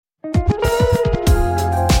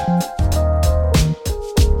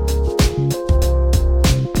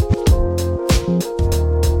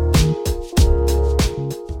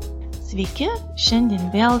šiandien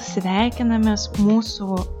vėl sveikinamės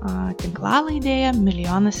mūsų tinklalaidėje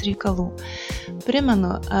Milijonas reikalų. Primenu,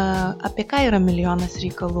 apie ką yra milijonas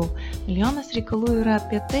reikalų. Milijonas reikalų yra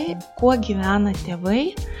apie tai, kuo gyvena tėvai,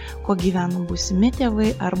 kuo gyvena būsimi tėvai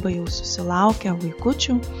arba jau susilaukę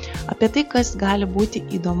vaikučių, apie tai, kas gali būti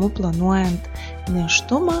įdomu planuojant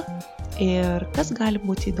nėštumą ir kas gali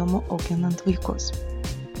būti įdomu auginant vaikus.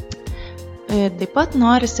 Taip pat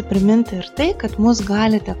norisi priminti ir tai, kad mus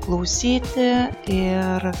galite klausyti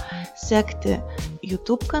ir sekti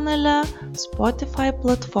YouTube kanale, Spotify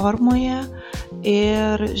platformoje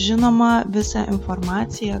ir žinoma visą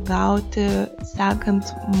informaciją gauti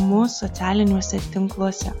sekant mūsų socialiniuose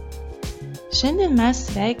tinkluose. Šiandien mes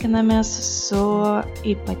sveikinamės su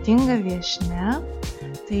ypatinga viešnia,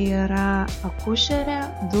 tai yra akušere,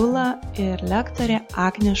 dula ir lektore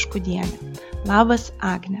Agne Škudiene. Labas,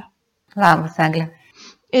 Agne. Labas, Eglė.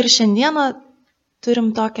 Ir šiandieną turim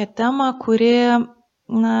tokią temą, kuri,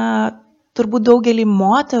 turbūt daugelį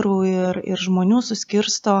moterų ir žmonių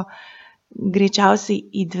suskirsto greičiausiai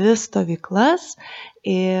į dvi stovyklas.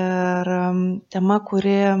 Ir tema,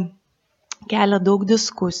 kuri kelia daug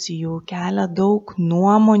diskusijų, kelia daug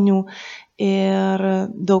nuomonių ir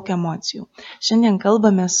daug emocijų. Šiandien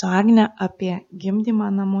kalbame su Agne apie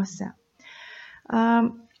gimdymą namuose.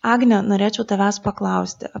 Agne, norėčiau tavęs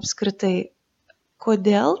paklausti apskritai,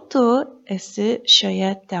 kodėl tu esi šioje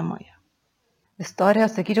temoje? Istorija,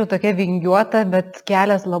 sakyčiau, tokia vingiuota, bet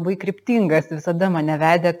kelias labai kryptingas visada mane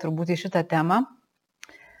vedė turbūt į šitą temą,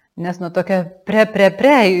 nes nuo tokia pre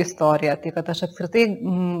istorija, tai kad aš apskritai,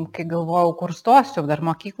 kai galvojau, kur stosiu dar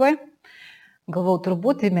mokykloje, galvojau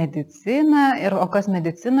turbūt į mediciną, o kas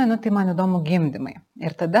medicinoje, tai man įdomu gimdymai.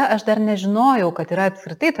 Ir tada aš dar nežinojau, kad yra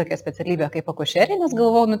apskritai tokia specialybė kaip akušerė, nes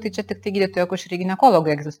galvojau, tai čia tik tai gydytojai akušeriai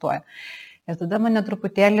ginekologai egzistuoja. Ir tada mane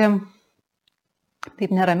truputėlį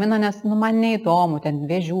taip neramino, nes man neįdomu, ten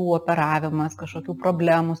vėžių operavimas, kažkokių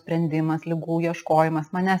problemų sprendimas, ligų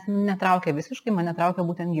ieškojimas, manęs netraukia visiškai, mane traukia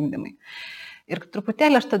būtent gimdymai. Ir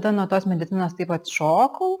truputėlį aš tada nuo tos medicinos taip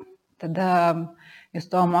atšokau, tada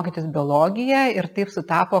įstojau mokytis biologiją ir taip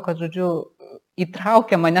sutapo, kad, žodžiu,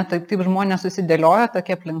 įtraukė mane, taip žmonės susidėliojo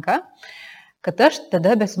tokia aplinka, kad aš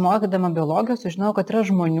tada besimokydama biologijos sužinojau, kad yra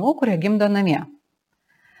žmonių, kurie gimdo namie.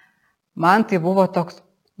 Man tai buvo toks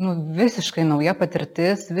visiškai nauja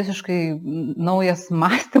patirtis, visiškai naujas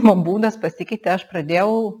mąstymo būdas pasikeitė, aš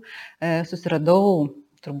susiradau,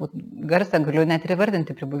 turbūt garsą galiu net ir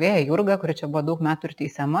įvardinti, pribuvėją Jurgą, kuri čia buvo daug metų ir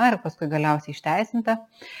teisiama ir paskui galiausiai išteisinta.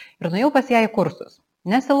 Ir nuėjau pas ją į kursus,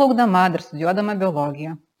 nesilaukdama, dar studijuodama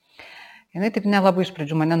biologiją. Jinai taip nelabai iš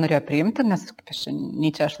pradžių mane norėjo priimti, nes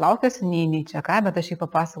nei čia aš laukiuosi, nei čia ką, bet aš jai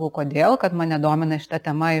papasakau, kodėl, kad mane domina šitą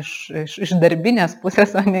temą iš darbinės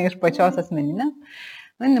pusės, o ne iš pačios asmeninės.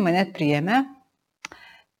 Jinai mane priėmė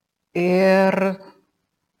ir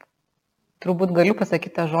turbūt galiu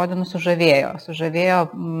pasakyti tą žodį, sužavėjo. Sužavėjo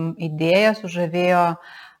idėja, sužavėjo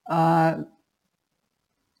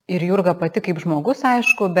ir Jurga pati kaip žmogus,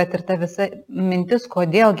 aišku, bet ir ta visa mintis,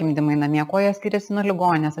 kodėl gimdymai namie, kuo jie skiriasi nuo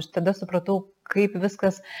ligoninės. Aš tada supratau, kaip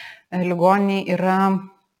viskas ligoniniai yra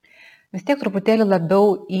vis tiek truputėlį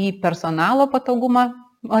labiau į personalo patogumą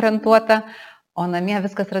orientuota, o namie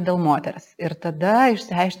viskas yra dėl moters. Ir tada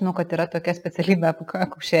išsiaiškinau, kad yra tokia specialybė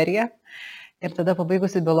akušerija. Ir tada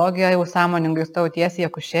pabaigusi biologiją jau sąmoningai stojau tiesiai į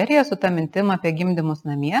akušeriją su ta mintim apie gimdymus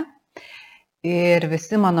namie. Ir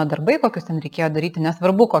visi mano darbai, kokius ten reikėjo daryti,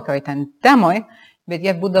 nesvarbu kokioj ten temoj, bet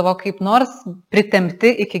jie būdavo kaip nors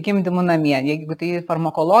pritempti iki gimdymų namie. Jeigu tai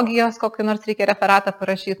farmakologijos kokį nors reikia referatą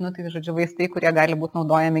parašyti, tai žodžiu vaistai, kurie gali būti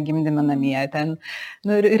naudojami gimdyme namie. Ten,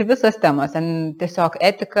 ir visos temos, ten tiesiog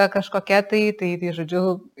etika kažkokia, tai žodžiu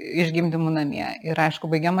iš gimdymų namie. Ir aišku,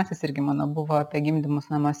 baigiamasis irgi mano buvo apie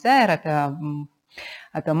gimdymus namuose ir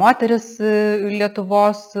apie moteris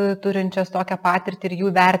Lietuvos turinčias tokią patirtį ir jų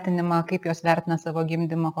vertinimą, kaip jos vertina savo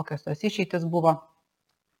gimdymą, kokios tos išeitis buvo.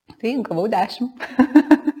 Tai gavau 10.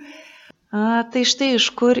 Tai štai iš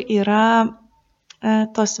kur yra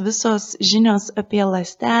tos visos žinios apie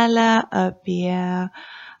ląstelę, apie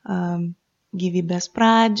gyvybės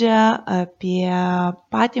pradžią, apie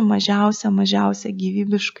patį mažiausią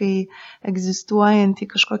gyvybiškai egzistuojantį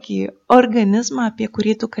kažkokį organizmą, apie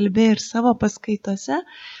kurį tu kalbi ir savo paskaitose.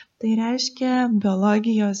 Tai reiškia,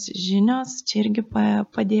 biologijos žinios čia irgi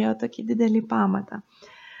padėjo tokį didelį pamatą.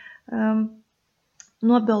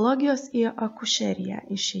 Nuo biologijos į akušeriją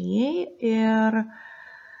išėjai ir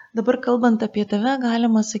dabar kalbant apie tave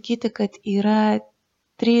galima sakyti, kad yra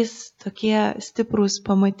 3 tokie stiprūs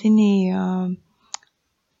pamatiniai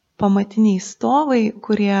stovai,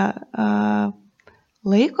 kurie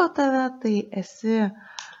laiko tave, tai esi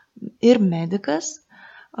ir medikas,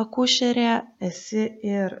 akušerė, esi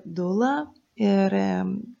ir dula, ir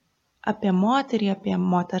apie moterį, apie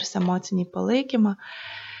moters emocinį palaikymą,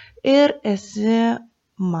 ir esi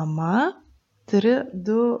mama, turi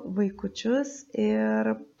 2 vaikučius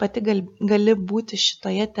ir pati gali būti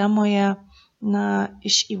šitoje temoje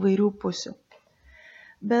iš įvairių pusių.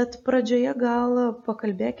 Bet pradžioje gal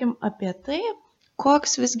pakalbėkim apie tai,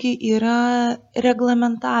 koks visgi yra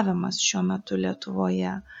reglamentavimas šiuo metu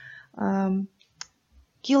Lietuvoje.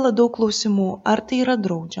 Kyla daug klausimų, ar tai yra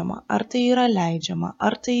draudžiama, ar tai yra leidžiama,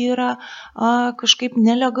 ar tai yra kažkaip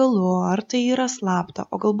nelegalu, ar tai yra slapta,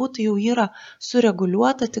 o galbūt tai jau yra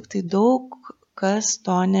sureguliuota, tik tai daug kas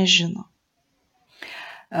to nežino.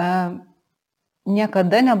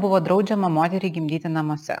 Niekada nebuvo draudžiama moteriai gimdyti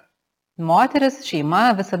namuose. Moteris,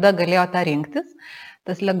 šeima visada galėjo tą rinktis.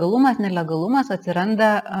 Tas legalumas, nelegalumas atsiranda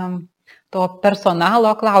to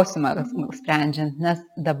personalo klausimą sprendžiant, nes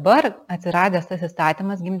dabar atsiradęs tas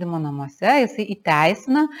įstatymas gimdymo namuose, jisai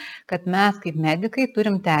įteisina, kad mes kaip medikai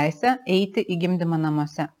turim teisę eiti į gimdymą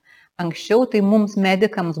namuose. Anksčiau tai mums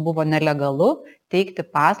medikams buvo nelegalu teikti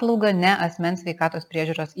paslaugą ne asmens sveikatos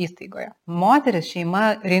priežiūros įstaigoje. Moteris,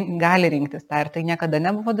 šeima gali rinktis tą ir tai niekada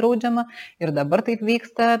nebuvo draudžiama ir dabar taip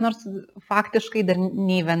vyksta, nors faktiškai dar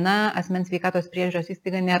nei viena asmens sveikatos priežiūros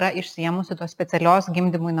įstaiga nėra išsiėmusi tos specialios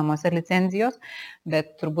gimdymui namuose licenzijos,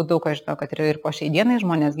 bet turbūt daug kas žino, kad ir po šiai dienai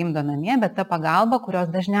žmonės gimdo namie, bet ta pagalba, kurios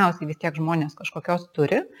dažniausiai vis tiek žmonės kažkokios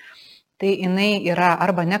turi, tai jinai yra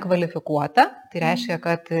arba nekvalifikuota, tai reiškia,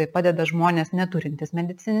 kad padeda žmonės neturintys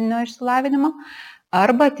medicininio išsilavinimo,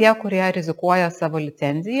 arba tie, kurie rizikuoja savo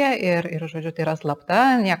licenciją ir žodžiu, tai yra slapta,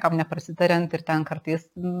 niekam neprasitariant ir ten kartais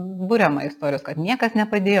buriama istorijos, kad niekas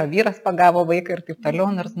nepadėjo, vyras pagavo vaiką ir taip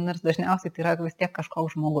toliau, nors dažniausiai tai yra vis tiek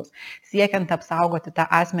kažkoks žmogus. Siekiant apsaugoti tą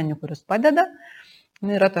asmenį, kuris padeda,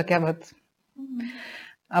 yra tokia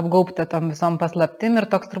apgaubta tom visom paslaptim ir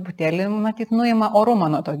toks truputėlį, matyt, nuima orumą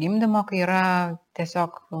nuo to gimdymo, kai yra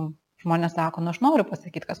tiesiog žmonės sako, aš noriu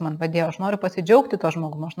pasakyti, kas man padėjo, aš noriu pasidžiaugti to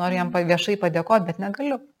žmogum, aš noriu jam viešai padėkoti, bet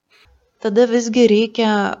negaliu. Tada visgi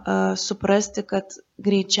reikia suprasti, kad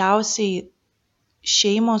greičiausiai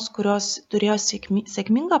šeimos, kurios turėjo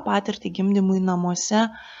sėkmingą patirtį gimdymui namuose,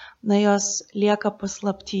 jos lieka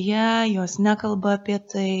paslaptyje, jos nekalba apie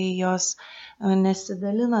tai, jos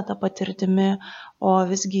nesidalina tą patirtimi, o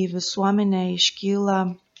visgi į visuomenę iškyla,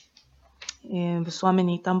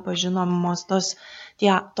 visuomeniai tampa žinomos tos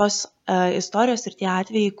istorijos ir tie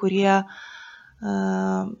atvejai, kurie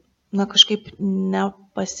kažkaip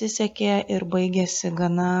nepasisekė ir baigėsi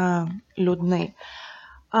gana liūdnai.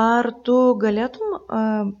 Ar tu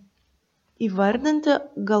galėtum įvardinti,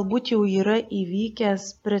 galbūt jau yra įvykęs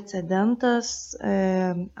precedentas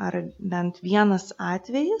ar bent vienas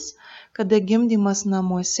atvejis, kada gimdymas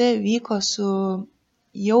namuose vyko su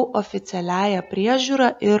jau oficialiaja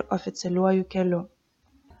priežiūra ir oficialiuoju keliu?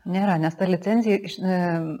 Nėra, nes ta licencija,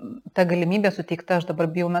 ta galimybė suteikta, aš dabar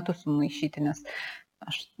bijau metus sumaišyti, nes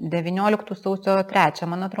 19 sausio 3,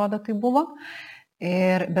 man atrodo, tai buvo.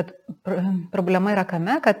 Bet problema yra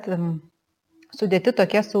kame, kad sudėti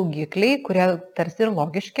tokie saugikliai, kurie tarsi ir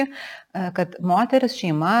logiški, kad moteris,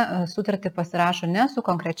 šeima sutartį pasirašo ne su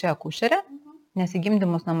konkrečia akušere, nes į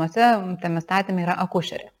gimdymus namuose tam įstatymai yra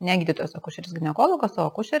akušerė, ne gydytojas akušeris ginekologas, o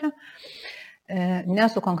akušerė, ne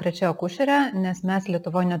su konkrečia akušere, nes mes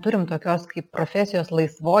Lietuvoje neturim tokios kaip profesijos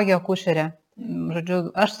laisvoji akušerė. Žodžiu,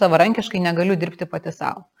 aš savarankiškai negaliu dirbti pati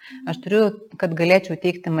savo. Aš turiu, kad galėčiau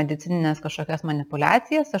teikti medicininės kažkokias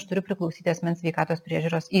manipulacijas, aš turiu priklausyti asmens sveikatos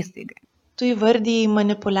priežiūros įstaigai. Tu įvardijai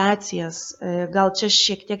manipulacijas. Gal čia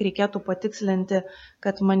šiek tiek reikėtų patikslinti,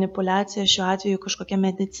 kad manipulacija šiuo atveju kažkokia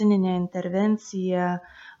medicininė intervencija,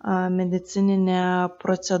 medicininė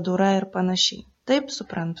procedūra ir panašiai. Taip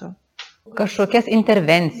suprantu. Kažkokias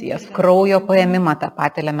intervencijas, kraujo paėmimą tą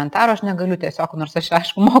patį elementarų, aš negaliu tiesiog, nors aš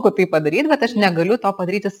aišku moku tai padaryti, bet aš negaliu to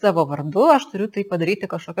padaryti savo vardu, aš turiu tai padaryti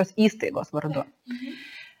kažkokios įstaigos vardu.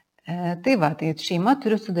 Tai šeima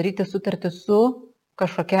turi sudaryti sutartį su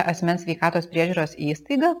kažkokia asmens sveikatos priežiūros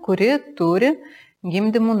įstaiga, kuri turi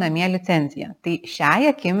gimdymų namie licenciją. Tai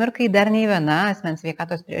šiai akimirkai dar nei viena asmens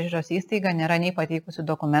sveikatos priežiūros įstaiga nėra nei pateikusi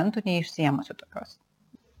dokumentų, nei išsiėmusi tokios.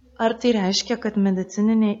 Ar tai reiškia, kad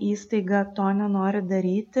medicininė įstaiga to nenori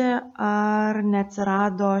daryti, ar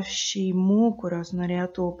neatsirado šeimų, kurios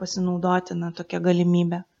norėtų pasinaudoti tokią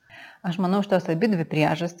galimybę? Aš manau, šitos abidvi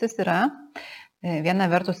priežastis yra. Viena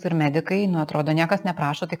vertus ir medikai, atrodo, niekas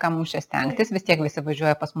neprašo, tai ką mums čia stengtis, vis tiek visi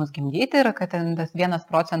važiuoja pas mus gimdyti ir kad tas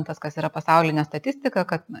 1%, kas yra pasaulinė statistika,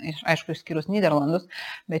 kad, aišku, išskyrus Nyderlandus,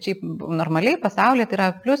 bet šiaip normaliai pasaulyje tai yra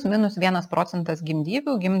 +- 1%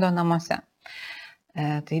 gimdyvių gimdo namuose.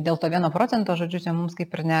 Tai dėl to 1%, žodžiu, čia mums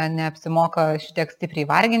kaip ir neapsimoka šitiek stipriai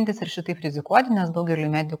vargintis ir šitaip rizikuoti, nes daugeliu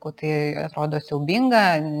medikų tai atrodo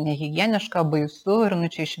siaubinga, nehigieniška, baisu ir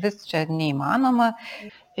čia iš vis čia neįmanoma.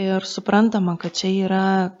 Ir suprantama, kad čia yra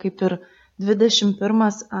kaip ir 21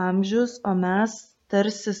 amžius, o mes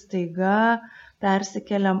tarsi staiga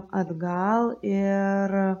persikeliam atgal ir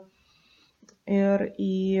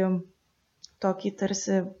į tokį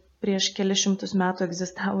tarsi prieš kelius šimtus metų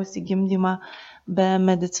egzistavusi gimdymą be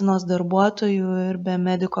medicinos darbuotojų ir be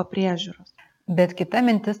mediko priežiūros. Bet kita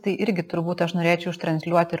mintis, tai irgi turbūt aš norėčiau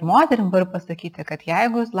užtransliuoti ir moterim ir pasakyti, kad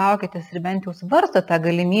jeigu jūs laukitės ir bent jau svarstot tą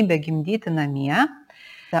galimybę gimdyti namie,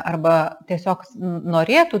 arba tiesiog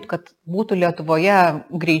norėtut, kad būtų Lietuvoje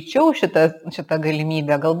greičiau šita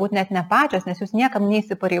galimybė, galbūt net ne pačios, nes jūs niekam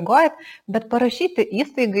neįsipareigojat, bet parašyti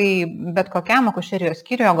įstaigai, bet kokiam akušerijos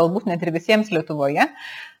skyriuje, galbūt net ir visiems Lietuvoje,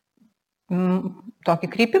 tokį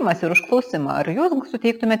kreipimąsi ir užklausimą. Ar jūs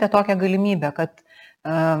suteiktumėte tokią galimybę, kad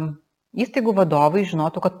įstaigų vadovai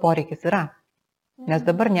žinotų, kad poreikis yra? Nes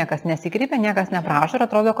dabar niekas nesikreipia, niekas neprašo ir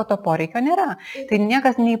atrodo, kad to poreikio nėra. Tai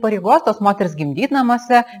niekas neįpareigos tos moters gimdyti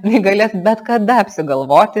namuose, galės bet kada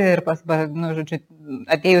apsigalvoti ir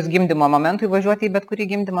atėjus gimdymo momentui važiuoti į bet kurį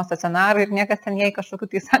gimdymo stacionarą ir niekas ten jai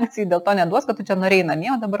kažkokių tai sankcijų dėl to neduos, kad tu čia norėjai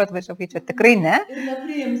namie, o dabar atvažiavai čia. Tikrai ne. Ir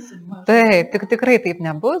nepriimsim. Taip, tikrai taip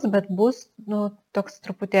nebus, bet bus toks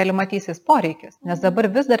truputėlį matysis poreikis. Nes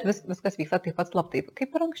dabar viskas vyksta taip pat slaptai.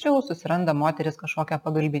 Kaip ir anksčiau susiranda moteris kažkokią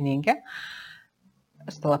pagalbininkę.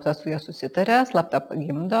 Slapta su ja susitarė, slapta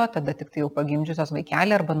pagimdo, tada tik tai jau pagimdžiusios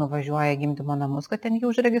vaikelį arba nuvažiuoja gimdymo namus, kad ten jį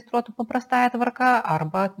užregistruotų paprastąją tvarką,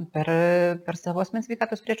 arba per savo asmens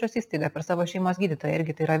sveikatos priežiūros įstaigą, per savo šeimos gydytoją.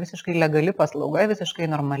 Irgi tai yra visiškai legali paslauga, visiškai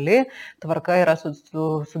normali, tvarka yra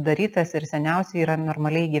sudarytas ir seniausiai yra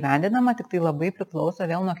normaliai įgyvendinama, tik tai labai priklauso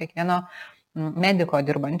vėl nuo kiekvieno mediko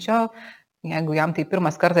dirbančio. Jeigu jam tai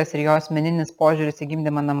pirmas kartas ir jo asmeninis požiūris į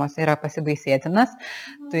gimdymą namuose yra pasibaisėtinas,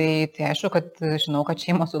 tai aišku, kad žinau, kad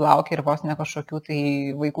šeimos sulaukia ir vos ne kažkokių tai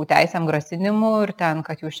vaikų teisėm grasinimų ir ten,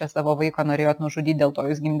 kad jūs čia savo vaiką norėjot nužudyti, dėl to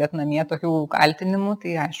jūs gimdėt namie, tokių kaltinimų,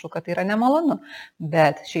 tai aišku, kad tai yra nemalonu.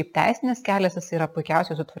 Bet šiaip teisinis kelias jis yra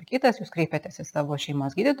puikiausiai sutvarkytas, jūs kreipiatės į savo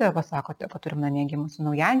šeimos gydytoją, pasakote, kad turim namie gimusi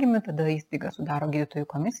naujagimį, tada įstaiga sudaro gydytojų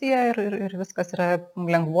komisiją ir viskas yra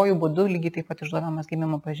lengvuoju būdu, lygiai taip pat išduodamas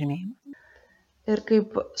gimimo pažymėjimas. Ir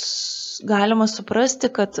kaip galima suprasti,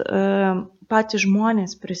 kad patys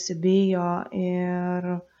žmonės prisibijo ir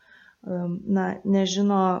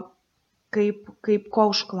nežino, kaip ko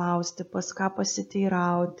užklausti, pas ką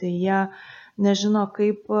pasiteirauti, jie nežino,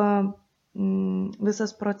 kaip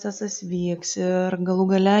visas procesas vyks ir galų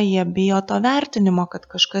gale jie bijo to vertinimo, kad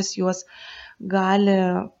kažkas juos gali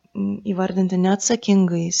įvardinti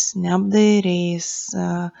neatsakingais, neapdairiais,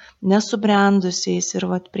 nesubrendusiais ir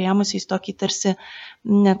priėmusiais tokį tarsi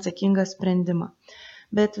neatsakingą sprendimą.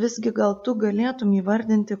 Bet visgi gal tu galėtum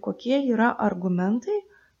įvardinti, kokie yra argumentai,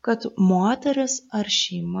 kad moteris ar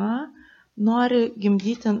šeima nori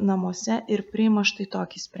gimdyti namuose ir priima štai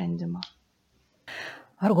tokį sprendimą.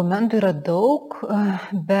 Argumentų yra daug,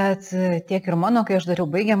 bet tiek ir mano, kai aš dariau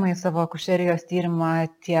baigiamąjį savo akušerijos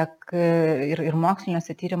tyrimą, tiek ir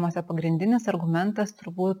moksliniuose tyrimuose pagrindinis argumentas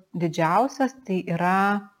turbūt didžiausias, tai yra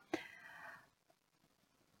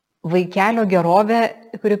vaikelio gerovė,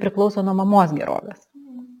 kuri priklauso nuo mamos gerovės.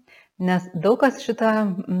 Nes daug kas šitą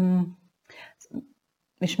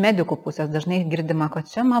iš medikų pusės dažnai girdima, kad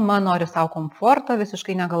čia mama nori savo komforto,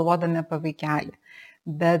 visiškai negalvodami apie vaikelį.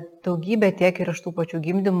 Bet daugybė tiek ir iš tų pačių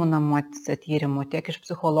gimdymų namuose tyrimų, tiek iš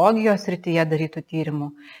psichologijos srityje darytų tyrimų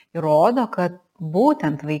įrodo, kad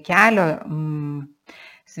būtent vaikelio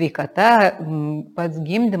sveikata, pats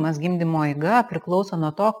gimdymas, gimdymo eiga priklauso nuo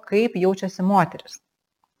to, kaip jaučiasi moteris.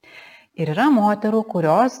 Ir yra moterų,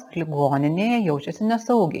 kurios ligoninėje jaučiasi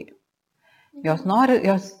nesaugiai. Jos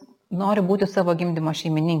nori būti savo gimdymo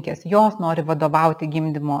šeimininkės, jos nori vadovauti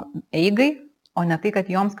gimdymo eigai, o ne tai, kad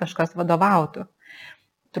joms kažkas vadovautų.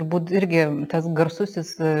 Turbūt irgi tas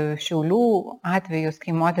garsusis Šiaulių atvejus,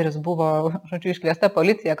 kai moteris buvo, iškviesta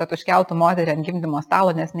policija, kad užkeltų moterį ant gimdymo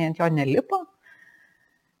stalo, nes nei ant jo nelipo.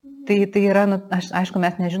 Tai yra, aišku,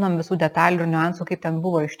 mes nežinom visų detalių ir niuansų, kaip ten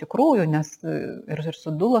buvo iš tikrųjų, nes ir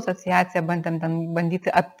su dulų asociacija bandėm ten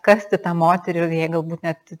bandyti atkasti tą moterį ir jai galbūt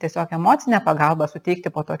net tiesiog emocinę pagalbą suteikti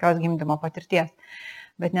po tokios gimdymo patirties.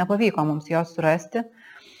 Bet nepavyko mums jos surasti.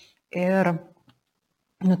 Ir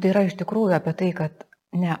tai yra iš tikrųjų apie tai, kad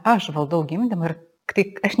ne aš valdau gimdymą ir Tai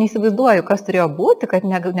aš neįsivaizduoju, kas turėjo būti, kad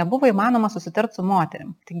nebuvo įmanoma susitarti su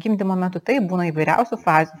moterim. Tai gimdymo metu tai būna įvairiausių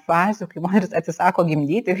fazių, kai moteris atsisako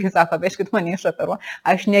gimdyti, kai sako, vežkit mane išoperuoti,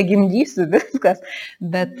 aš negimdysiu viskas.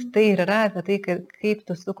 Bet tai ir yra apie tai, kaip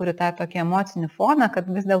tu sukuri tą tokį emocinį foną, kad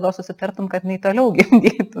vis dėlto susitartum, kad jinai toliau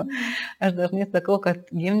gimdytų. Aš dažnai sakau, kad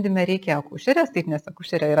gimdyme reikia akušerės, taip, nes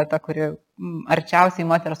akušerė yra ta, kuri arčiausiai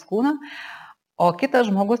moters kūno. O kitas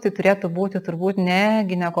žmogus tai turėtų būti turbūt ne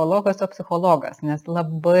ginekologas, o psichologas, nes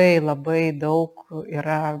labai daug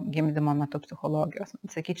yra gimdymo metu psichologijos.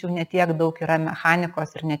 Sakyčiau, ne tiek daug yra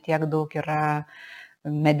mechanikos ir ne tiek daug yra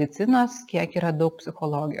medicinos, kiek yra daug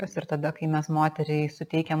psichologijos. Ir tada, kai mes moteriai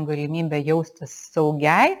suteikiam galimybę jaustis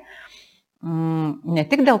saugiai, ne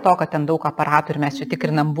tik dėl to, kad ten daug aparatų ir mes čia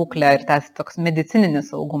tikrinam būklę ir tas toks medicininis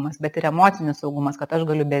saugumas, bet ir emocinis saugumas, kad aš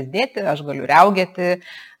galiu bezdėti, aš galiu riaugėti,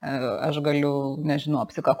 aš galiu, nežinau,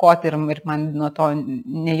 apsikakoti ir man nuo to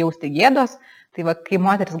nejausti gėdos. Tai va, kai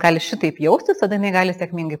moteris gali šitaip jaustis, tada jinai gali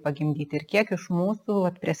sėkmingai pagimdyti. Ir kiek iš mūsų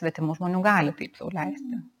prie svetimų žmonių gali taip sau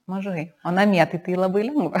leisti? Mažai. O namie tai labai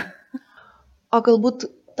lengva. O galbūt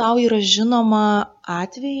tau yra žinoma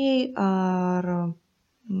atvejai ar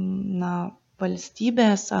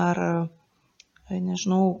valstybės ar,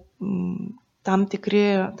 nežinau, tam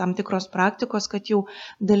tikros praktikos, kad jau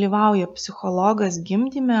dalyvauja psichologas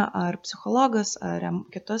gimdyme ar psichologas ar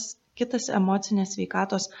kitas emocinės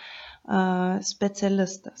sveikatos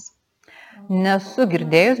specialistas. Nesu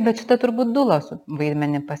girdėjus, bet šitą turbūt dulos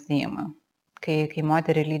vaidmenį pasiima. Kai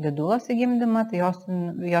moterį lydi dulos į gimdymą, tai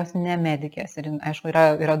jos ne medikės. Ir aišku,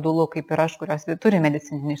 yra dulų kaip ir aš, kurios turi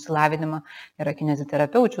medicininį išsilavinimą, yra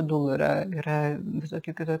kineziterapeučių dulų, yra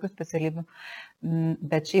visokių kitokių specialybių.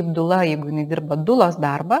 Bet šiaip dula, jeigu jinai dirba dulos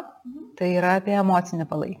darbą, tai yra apie emocinį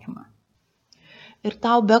palaikymą. Ir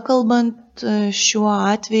tau bekalbant šiuo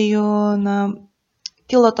atveju,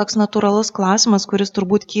 kilo toks natūralus klausimas, kuris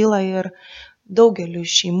turbūt kyla ir daugeliu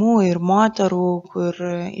šeimų ir moterų, kur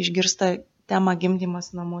išgirsta tema gimdymas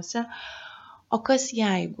namuose. O kas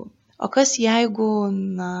jeigu? O kas jeigu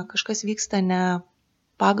kažkas vyksta ne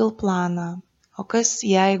pagal planą? O kas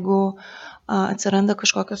jeigu atsiranda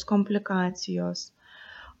kažkokios komplikacijos?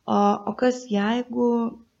 O kas jeigu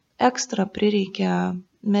ekstra prireikia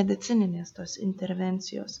medicininės tos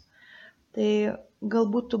intervencijos? Tai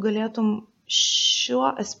galbūt tu galėtum šiuo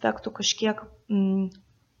aspektu kažkiek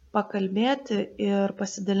pakalbėti ir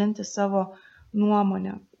pasidalinti savo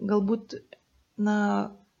nuomonę. Galbūt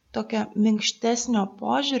tokią minkštesnio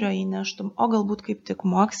požiūrio įneštum, o galbūt kaip tik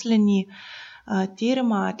mokslinį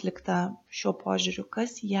tyrimą atliktą šiuo požiūriu.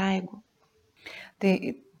 Kas jeigu? Tai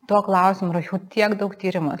tuo klausimu yra jau tiek daug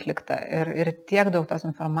tyrimų atlikta ir tiek daug tos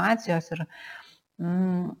informacijos ir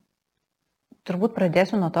turbūt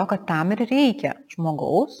pradėsiu nuo to, kad tam ir reikia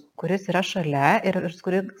žmogaus, kuris yra šalia ir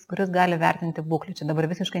kuris gali vertinti būklę. Čia dabar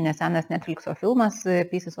visiškai nesenas Netflixo filmas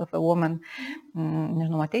Pieces of a Woman.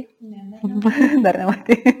 Nežinau, matei? Ne. Dar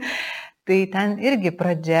nematei. Tai ten irgi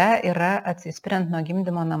pradžia yra atsispiriant nuo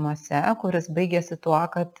gimdymo namuose, kuris baigėsi tuo,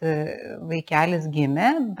 kad vaikelis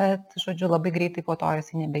gimė, bet, žodžiu, labai greitai po to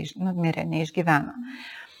jis mirė, neišgyveno.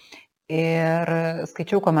 Ir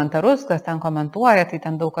skaičiau komentarus, kas ten komentuoja, tai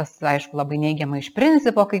ten daug kas, aišku, labai neigiamai iš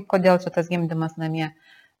principo, kodėl čia tas gimdymas namie.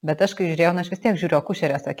 Bet aš, kai žiūrėjau, aš vis tiek žiūriu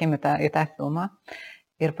akušerės akim į tą filmą.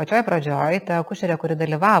 Ir pačioj pradžioj ta akušerė, kuri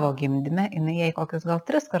dalyvavo gimdyme, jinai jai kokius gal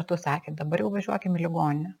 3 kartus sakė, dabar jau važiuokim į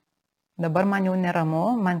ligoninę. Dabar man jau neramu,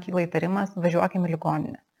 man kyla įtarimas, važiuokim į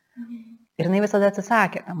ligoninę. Ir jinai visada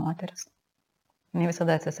atsisakė, ta moteris. Jinai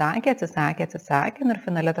visada atsisakė ir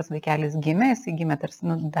finale tas vaikelis gimė, jis gimė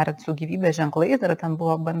dar su gyvybės ženklais, dar ten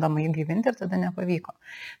buvo bandoma jį gyvinti ir tada nepavyko.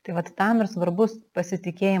 Tai vat tam ir svarbus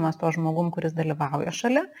pasitikėjimas to žmogum, kuris dalyvauja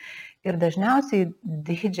šalia ir dažniausiai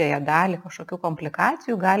didžiąją dalį kažkokių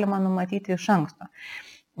komplikacijų galima numatyti iš anksto.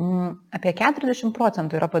 Apie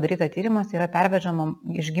 40% yra padaryta tyrimas, yra pervežama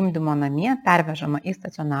iš gimdymo namie, pervežama į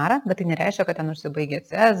stacionarą, bet tai nereiškia, kad ten užsibaigė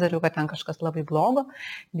cezarių, kad ten kažkas labai blogo.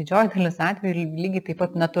 Didžioji dalis atvejų lygiai taip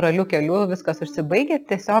pat natūraliu keliu viskas užsibaigė,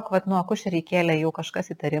 tiesiog nuo akušerį kėlė jau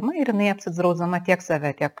kažkas įtarimą ir jinai apsidrausdama tiek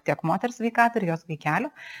save, tiek moters sveikatą ir jos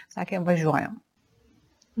vaikelio, sakė, važiuojam.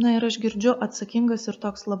 Ir aš girdžiu atsakingas ir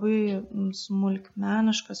toks labai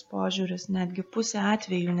smulkmeniškas požiūris, netgi pusė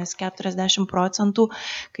atvejų, nes 40%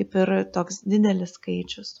 kaip ir toks didelis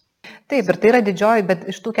skaičius. Taip, ir tai yra didžioji, bet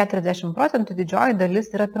iš tų 40% didžioji dalis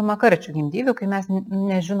yra pirmakarčių gimdyvių, kai mes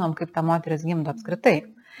nežinom, kaip ta moteris gimdo apskritai.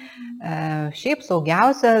 Šiaip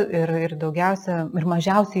saugiausia ir daugiausia ir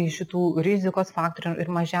mažiausiai šitų rizikos faktorių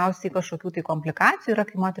ir mažiausiai kažkokių tai komplikacijų yra,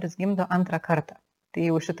 kai moteris gimdo antrą kartą. Tai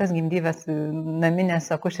jau šitas gimdyves naminės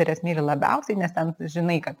akušerės myli labiausiai, nes ten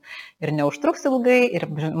žinai, kad ir neužtruks ilgai, ir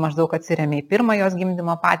maždaug atsiremia į pirmą jos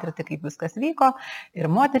gimdymo patirtį, kaip viskas vyko, ir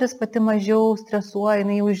moteris pati mažiau stresuoja,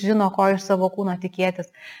 jinai jau žino, ko iš savo kūno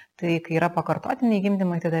tikėtis. Tai kai yra pakartotiniai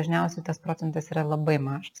gimdymai, tai dažniausiai tas procentas yra labai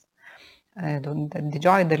mažas.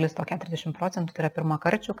 Didžioji dalis, to 40%, tai yra pirmą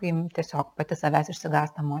karčių, kai tiesiog pati savęs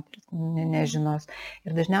išsigąsta moteris, nežinos.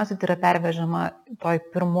 Ir dažniausiai tai yra pervežama toj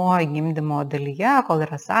pirmoji gimdymo dalyje, kol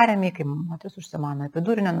yra sąrėmiai, kai moteris užsimano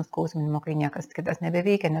epidurinio nuskausminimo, kai niekas kitas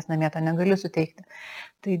nebeveikia, nes namie to negali suteikti.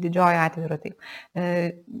 Tai didžioji atveju yra taip.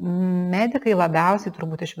 Medikai labiausiai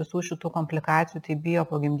turbūt iš visų šitų komplikacijų tai bijo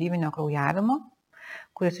pogimdyvinio kraujavimo,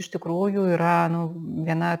 kuris iš tikrųjų yra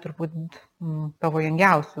viena turbūt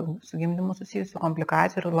pavojingiausių su gimdymu susijusių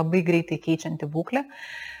komplikacijų ir labai greitai keičianti būklę.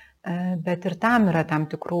 Bet ir tam yra tam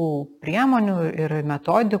tikrų priemonių ir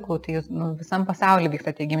metodikų, tai visam pasaulyje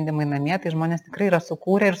vyksta tie gimdymai namie, tai žmonės tikrai yra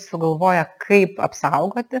sukūrę ir sugalvoja, kaip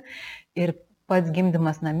apsaugoti. Ir pats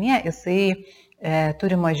gimdymas namie, jisai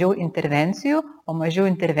turi mažiau intervencijų, o mažiau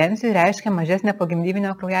intervencijų reiškia mažesnę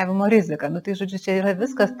pogimdyvinio kraujavimo riziką. Tai žodžiu, čia yra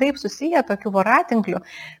viskas taip susiję tokiu voratinkliu,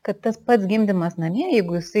 kad tas pats gimdymas namie,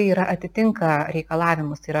 jeigu jisai atitinka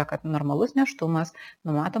reikalavimus, tai yra, kad normalus nėštumas,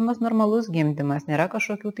 numatomas normalus gimdymas, nėra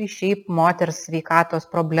kažkokių tai šiaip moters sveikatos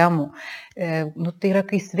problemų. Tai yra,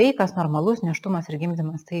 kai sveikas normalus nėštumas ir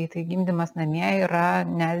gimdymas, tai gimdymas namie yra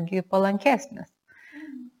netgi palankesnis.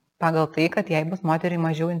 Pagal tai, kad jei bus moteriai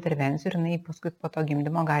mažiau intervencijų ir jinai paskui po to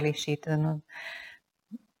gimdymo gali išeiti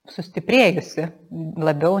sustiprėjusi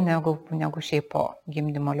labiau negu šiaip po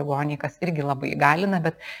gimdymo ligoniai, kas irgi labai įgalina,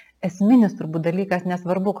 bet esminis turbūt dalykas,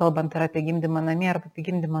 nesvarbu, kalbant ar apie gimdymą namie ar apie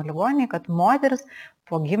gimdymo ligoniai, kad moteris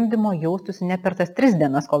po gimdymo jaustųsi ne per tas 3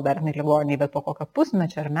 dienas, kol dar ne ligoniai, bet po kokio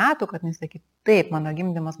pusmečio ar metų, kad jis sakytų, taip, mano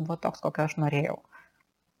gimdymas buvo toks, kokio aš norėjau.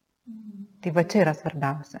 Tai va čia yra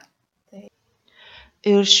svarbiausia.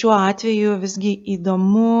 Ir šiuo atveju visgi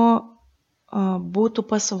įdomu būtų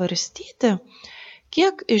pasvarstyti,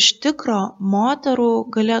 kiek iš tikro moterų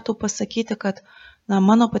galėtų pasakyti, kad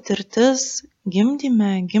mano patirtis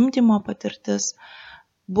gimdyme, gimdymo patirtis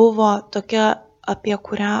buvo tokia, apie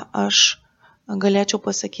kurią aš galėčiau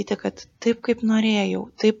pasakyti, kad taip kaip norėjau,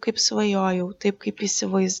 taip kaip svajojau, taip kaip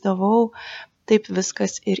įsivaizdavau, taip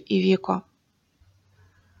viskas ir įvyko.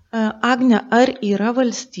 Agne, ar yra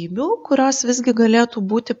valstybių, kurios visgi galėtų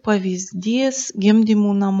būti pavyzdys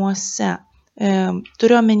gimdymų namuose?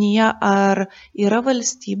 Turiu omenyje, ar yra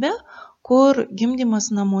valstybė, kur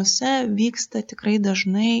gimdymas namuose vyksta tikrai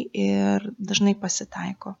dažnai ir dažnai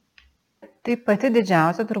pasitaiko? Tai pati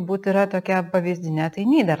didžiausia turbūt yra tokia pavyzdinė, tai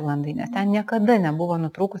Nyderlandai, nes ten niekada nebuvo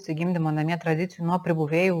nutrūkusi gimdymo namie tradicijų nuo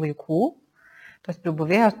pribuvėjų laikų. Tos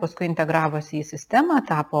pribuvėjos paskui integravosi į sistemą,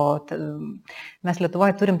 mes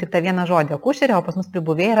Lietuvoje turim tik tą vieną žodį akušerė, o pas mus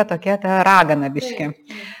pribuvėjai yra tokia ta ragana biški,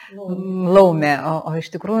 laumė, o iš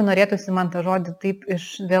tikrųjų norėtųsi man tą žodį taip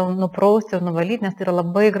vėl nuprausti ir nuvalyti, nes tai yra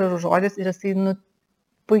labai gražus žodis ir jisai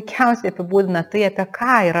puikiausiai apibūdina tai, apie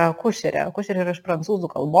ką yra akušerė. Akušerė yra iš prancūzų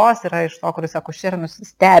kalbos, yra iš to, kuris akušerė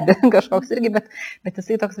nusistebi kažkoks irgi, bet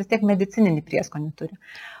jisai toks vis tiek medicininį prieskonį turi.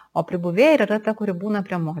 O pribuvėja yra ta, kuri būna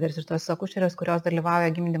prie moteris. Ir tos akušerės, kurios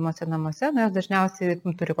dalyvauja gimdymuose namuose, jos dažniausiai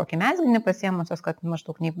turi kokį mezginį pasiėmusios, kad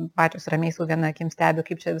maždaug pačios ramiai su viena akim stebi,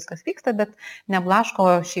 kaip čia viskas vyksta, bet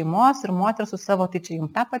neblaško šeimos ir moters su savo, tai čia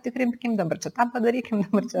jums tą patikrinkim, dabar čia tą padarykim,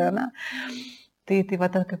 dabar čia, Tai va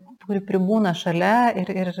ta, kuri pribūna šalia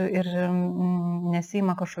ir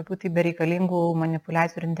nesima kažkokių tai bereikalingų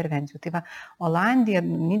manipuliacijų ir intervencijų. Tai va, Olandija,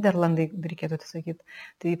 Nyderlandai, reikėtų sakyti,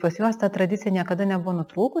 tai pas juos ta tradicija niekada nebuvo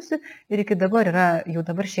nutrūkusi ir iki dabar jau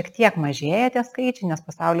dabar šiek tiek mažėja tie skaičiai, nes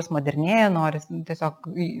pasaulis modernėja, nori tiesiog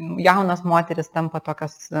jaunas moteris tampa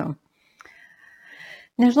tokios,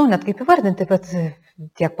 nežinau net kaip įvardinti, bet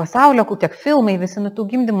tiek pasaulio, tiek filmai, visi tų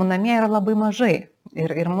gimdymų namie yra labai mažai.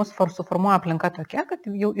 Ir mūsų suformuoja aplinka tokia, kad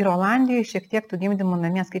jau ir Olandijoje šiek tiek tų gimdymų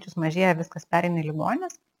namie skaičius mažėja, viskas pereina į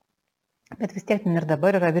ligonines, bet vis tiek ir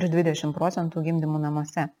dabar yra virš 20% gimdymų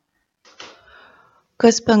namuose.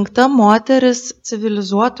 Kas 5 moteris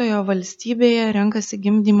civilizuotojo valstybėje renkasi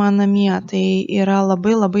gimdymą namie. Tai yra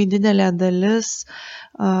labai labai didelė dalis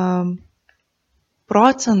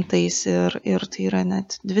procentais ir tai yra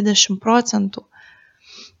net 20%.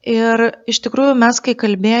 Ir iš tikrųjų mes, kai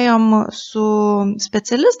kalbėjom su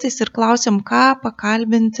specialistais ir klausėm, ką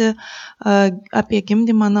pakalbinti apie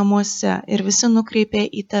gimdymą namuose, ir visi nukreipė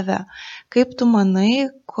į tave. Kaip tu manai,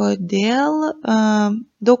 kodėl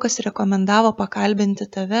daug kas rekomendavo pakalbinti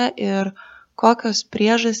tave ir kokios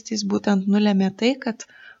priežastys būtent nulėmė tai, kad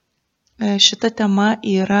šita tema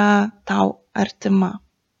yra tau artima?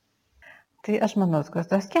 Tai aš manau, kad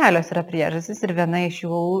tos kelios yra priežastys ir viena iš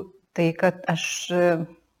jų tai, kad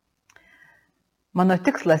mano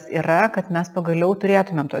tikslas yra, kad mes pagaliau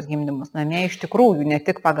turėtumėm tos gimdymus namie iš tikrųjų, ne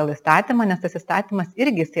tik pagal įstatymą, nes tas įstatymas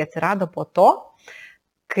irgi jisai atsirado po to,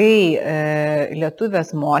 kai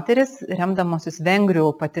lietuvės moteris, remdamosis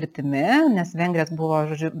Vengrių patirtimi, nes Vengrijai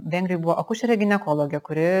buvo akušere ginekologė,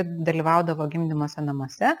 kuri dalyvaudavo gimdymuose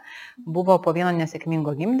namuose, buvo po vieno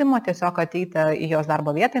nesėkmingo gimdymo, tiesiog ateita į jos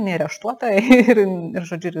darbo vietą, jinai areštuota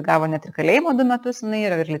ir gavo net ir kalėjimo 2 metus, jinai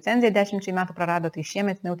ir licenciją 10 metų prarado, tai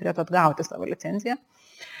šiemet jinai turėtų atgauti savo licenciją.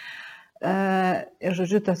 Ir,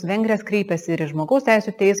 tos Vengrės kreipėsi ir į žmogaus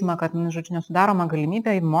teisų teismą, kad, nesudaroma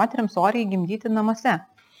galimybė moteriams oriai gimdyti namuose.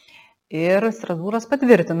 Ir Strasbūras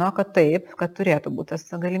patvirtino, kad taip, kad turėtų būti tas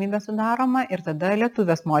galimybė sudaroma ir tada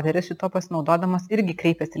lietuvės moteris šito pasinaudodamas irgi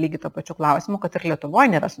kreipėsi lygiai to pačiu klausimu, kad ir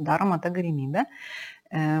Lietuvoje nėra sudaroma ta galimybė.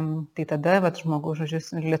 Tai tada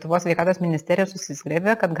Lietuvos sveikatos ministerija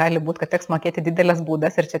susisgrėbė, kad gali būti, kad teks mokėti didelės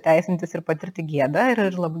baudas ir čia teisintis ir patirti gėdą ir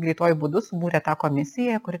labai greituoju būdu subūrė tą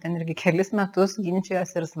komisiją, kuri ten irgi kelis metus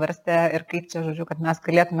ginčijosi ir svarstė ir kaip čia, kad mes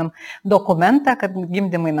galėtumėm dokumentą, kad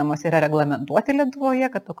gimdymai namuose yra reglamentuoti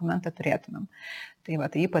Lietuvoje, kad dokumentą turėtumėm. Tai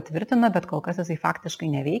jį patvirtino, bet kol kas jisai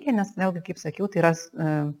faktiškai neveikia, nes vėlgi, kaip sakiau, tai yra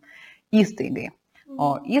įstaigai.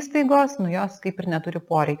 O įstaigos, jos kaip ir neturi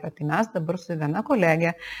poreikio. Tai mes dabar su viena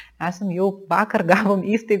kolegė jau vakar gavom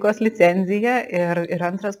įstaigos licenciją ir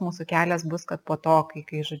antras mūsų kelias bus, kad po to,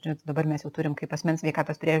 kai dabar mes jau turim kaip asmens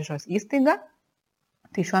sveikatos priežiūros įstaigą,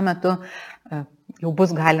 tai šiuo metu jau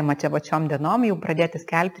bus galima čia šiom dienom jau pradėti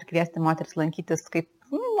skelbti ir kviesti moteris lankytis kaip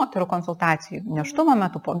moterų konsultacijų nėštumo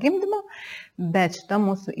metu po gimdymo, bet šita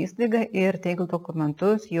mūsų įstaiga ir teigia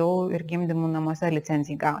dokumentus jau ir gimdymų namuose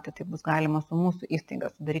licencijai gauti. Tai bus galima su mūsų įstaiga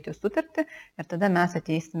sudaryti sutartį ir tada mes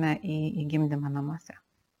ateisime į gimdymą namuose.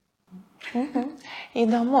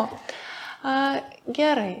 Įdomu.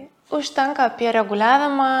 Gerai. Užtenka apie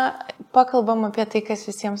reguliavimą, pakalbam apie tai, kas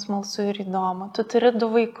visiems smalsu ir įdomu. Tu turi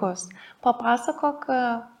 2 vaikus. Papasakok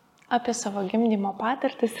apie savo gimdymo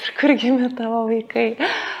patirtis ir kur gimė tavo vaikai.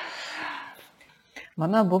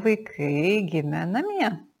 Mano abu vaikai gimė namie.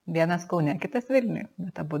 Vienas Kaune, kitas Vilniuje,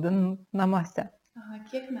 bet abu namuose.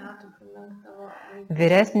 Kiek metų gimė tavo vaikai?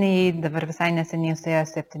 Vyresniai dabar visai neseniai suėjo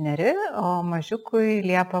 7, o mažiukui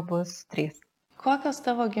Liepa bus 3. Kokios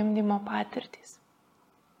tavo gimdymo patirtys?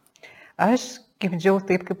 Aš gimdžiau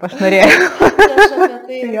taip, kaip aš norėjau. Aš apie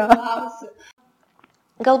tai ir klausiu.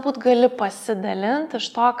 Galbūt gali pasidalinti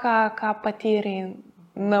iš to, ką patyrei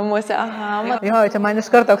namuose. Jo, čia man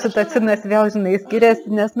iš karto oksitocinas vėl,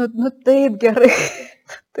 skiriasi, nes, taip gerai,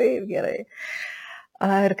 taip gerai.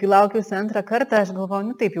 Ir kai laukiausi antrą kartą, aš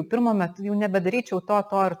galvojau, taip, jau pirmo metu jau nebedaryčiau to,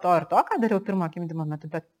 ką dariau pirmo gimdymo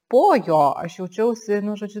metu, bet po jo aš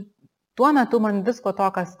jaučiausi, tuo metu man visko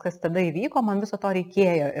to, kas tada įvyko, man viso to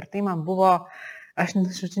reikėjo ir tai man buvo, aš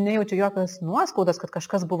nejaučiu jokios nuoskaudos, kad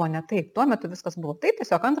kažkas buvo ne taip. Tuo metu viskas buvo taip,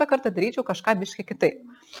 tiesiog antrą kartą daryčiau kažką biškai kitaip.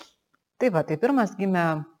 Tai pirmas gimė,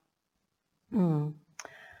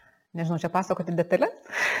 nežinau, čia pasakoti detalės.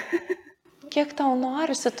 Kiek tau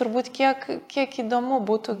norisi, turbūt kiek įdomu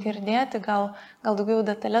būtų girdėti, gal daugiau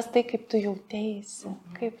detalės tai, kaip tu jauteisi,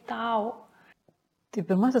 kaip tau. Tai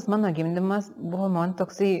pirmasis mano gimdymas buvo man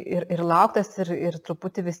toksai ir lauktas, ir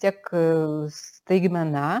truputį vis tiek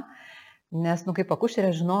staigmena, nes, kaip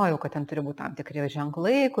akušerė žinojau, kad ten turi būti tam tikri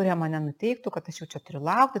ženklai, kurie mane nuteiktų, kad aš jau čia turiu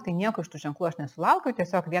laukti, tai nieko iš tų ženklų aš nesulaukiau,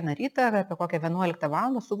 tiesiog vieną rytą apie kokią 11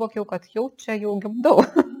 valandą suvokiau, kad jau gimdau,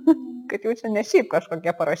 kad jau čia ne šiaip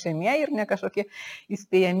kažkokie paruošiamieji ir ne kažkokie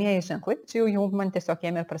įspėjamieji ženklai, čia jau man tiesiog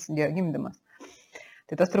ėmė ir prasidėjo gimdymas.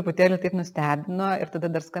 Tai tas truputėlį taip nustebino ir tada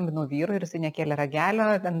dar skambinau vyrui ir jisai nekėlė ragelio,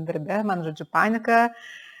 ten darbe, man panika,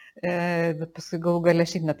 bet paskui galų gale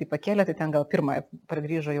šiaip netai pakėlė, tai ten gal pirmą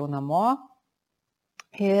pargrįžo jau namo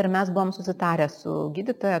ir mes buvom susitarę su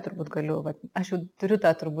gydytoja, turbūt aš jau turiu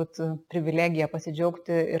tą turbūt privilegiją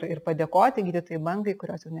pasidžiaugti ir padėkoti gydytojai Bangai,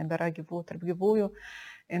 kurios jau nebėra tarp gyvųjų,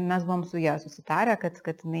 ir mes buvom su ją susitarę, kad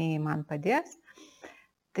jinai man padės.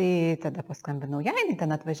 Tai tada paskambinau jai, jinai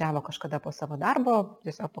ten atvažiavo kažkada po savo darbo,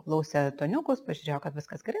 tiesiog paklausė toniukus, pažiūrėjo, kad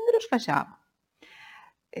viskas gerai ir išvažiavo.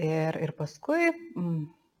 Ir paskui,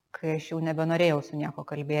 kai aš jau nebenorėjau su nieko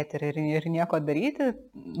kalbėti ir nieko daryti,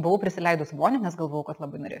 buvau prisileidus vonį, nes galvojau, kad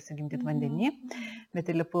labai norėsiu gimdyti vandenį,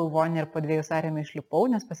 bet įlipau į vonį ir po 2 sarėme išlipau,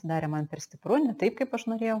 nes pasidarė man per stipru, ne taip, kaip aš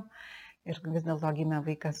norėjau. Ir vis dėlto gimė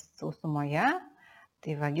vaikas sausumoje.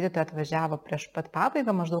 Tai gydytoja atvažiavo prieš pat pabaigą,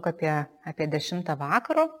 maždaug apie 10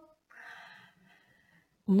 vakaro.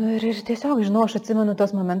 Ir tiesiog, žinau, aš atsimenu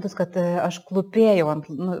tos momentus, kad aš klūpėjau,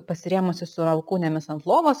 pasirėmusi su alkūnėmis ant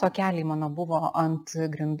lovos, o keliai mano buvo ant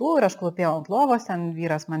grindų ir aš klūpėjau ant lovos, ten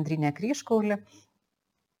vyras man trynė kryžkaulį.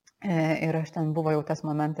 Ir aš ten buvo jau tas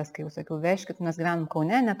momentas, kai jau sakiau, vežkit, mes gyvenam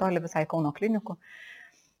Kaune, netoli visai Kauno klinikų.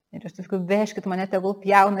 Ir aš sakiau, vežkit mane, tegul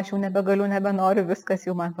pjauna, aš jau nebegaliu, nebenoriu, viskas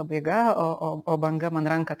jau man pabaiga, o banga man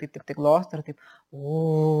ranką taip tik glosto ir taip,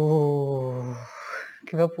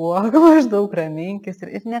 kvėpuok, maždaug raminkis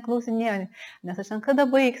ir neklausinėjo, nes aš ten kada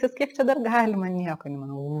baigsis, kiek čia dar galima, nieko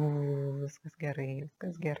nemanau, viskas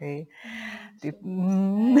gerai. Taip,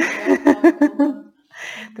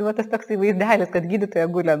 tai va tas toksai vaizdelis, kad gydytoja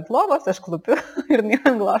guli ant lovos, aš klupiu ir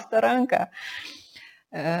man glosto ranką.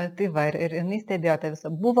 Tai va, ir jinai stebėjo tą visą.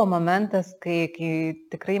 Buvo momentas, kai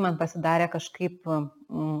tikrai man pasidarė kažkaip,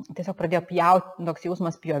 tiesiog pradėjo pjauti, toks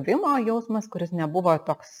jausmas pjovimo jausmas, kuris nebuvo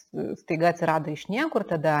toks, staiga atsirado iš niekur,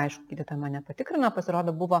 tada, aišku, gydytoja mane patikrino,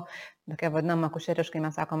 pasirodo, buvo tokia vadinama akušeriškai,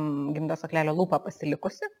 mes sakom, gimdos kaklelio lūpa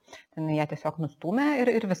pasilikusi, ten ją tiesiog nustūmė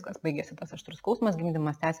ir viskas, baigėsi tas aštrus skausmas,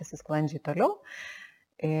 gimdymas tęsiasi sklandžiai toliau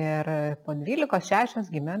ir po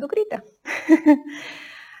 12-6 gimė dukrytė.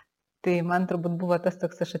 Tai man turbūt buvo tas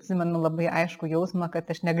toks, aš atsimenu labai aišku jausmą, kad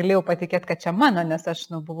aš negalėjau patikėti, kad čia mano, nes aš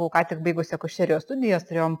buvau ką tik baigusi akušerijos studijas,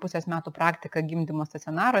 turėjom pusės metų praktiką gimdymo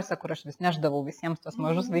stacionaruose, kur aš vis neždavau visiems tos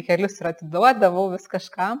mažus vaikelius ir atiduodavau vis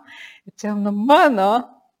kažkam. Ir čia mano.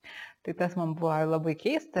 Tai tas man buvo labai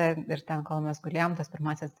keista ir ten, kol mes gulėjom tas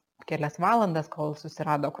pirmasis kelias valandas, kol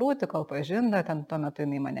susirado krūtį, kol pažinda, ten tuo metu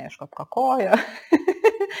jinai mane aišku apkakojo.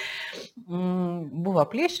 Buvo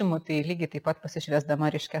plyšimų, tai lygiai taip pat pasišviesdama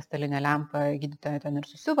ryškia stalinė lempa, gydytoja ten ir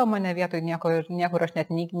susiuvo mane vietoj, niekur aš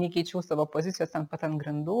net nekeičiau savo pozicijos ten pat ant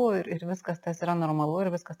grindų ir viskas tas yra normalu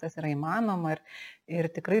ir viskas tas yra įmanoma ir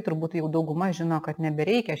tikrai turbūt jau dauguma žino, kad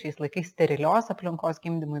nebereikia šiais laikais sterilios aplinkos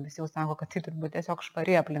gimdymui, visi jau sako, kad tai turbūt tiesiog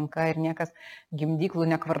švari aplinka ir niekas gimdyklų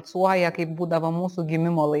nekvarcuoja, kaip būdavo mūsų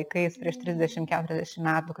gimimo laikais prieš 30-40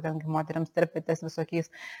 metų, kad moteriams terpėtės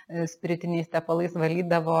visokiais spiritiniais tepalais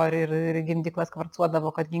valydavo ir gimdyklas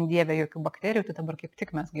kvarcuodavo, kad gimdievė jokių bakterijų, tai dabar kaip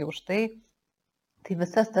tik mesgi už tai. Tai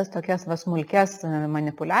visas tas tokias smulkes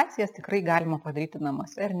manipulacijas tikrai galima padaryti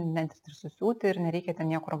namuose ir net ir susiūti ir nereikia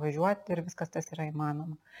ten niekur važiuoti ir viskas tas yra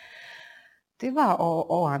įmanoma. Tai va,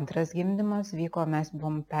 o antras gimdymas vyko, mes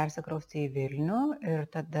buvom persikraustę į Vilnių ir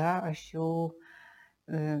tada aš jau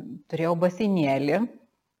turėjau baseinėlį,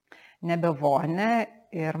 nebe vonę.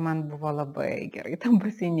 Ir man buvo labai gerai tam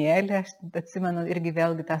baseinėlį, aš atsimenu irgi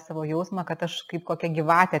vėlgi tą savo jausmą, kad aš kaip kokia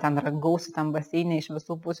gyvatė ten ragausiu tam baseinė iš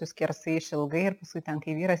visų pusių skersai išilgai ir paskui ten,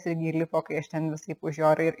 kai vyras irgi lipo, kai aš ten visai už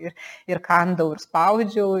jo ir kandau ir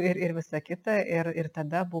spaudžiau ir visa kita. Ir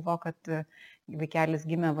tada buvo, kad vaikelis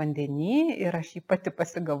gimė vandenį ir aš jį pati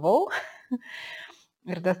pasigavau.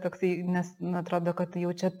 Ir tas toksai, nes atrodo, kad jau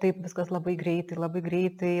čia taip viskas labai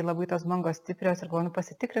greitai, labai tos bangos stiprios ir galvoju,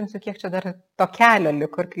 pasitikrinsiu, kiek čia dar to kelio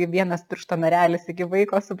liko, ir kai vienas piršto narelis iki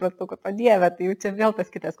vaiko, supratau, kad o Dieve, tai jau čia vėl tas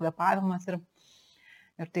kitas kvėpavimas ir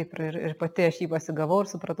taip, ir pati aš jį pasigavau ir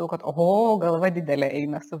supratau, kad galva didelė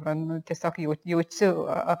eina, suprantu, tiesiog jaučiu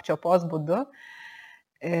apčiopos būdu.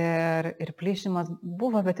 Ir plyšimas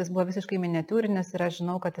buvo, bet jis buvo visiškai miniatiūrinis ir aš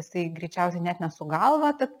žinau, kad jisai greičiausiai net ne su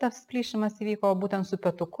galva tas plyšimas įvyko, būtent su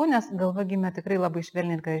petuku, nes galva gimė tikrai labai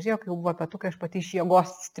švelniai ir gražiai, kai jau buvo petukai, aš pati iš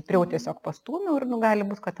jėgos stipriau tiesiog pastūmiau ir gali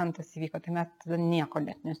būt, kad ten tas įvyko. Tai mes tada nieko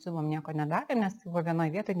net nesiuvom, nieko nedarė, nes tai buvo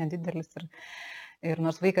vienoje vietoje nedidelis ir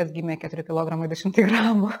nors vaikas gimė 4 kg 200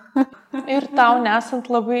 gramų. Ir tau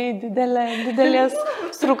nesant labai didelės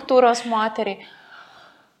struktūros moteriai.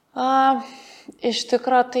 Iš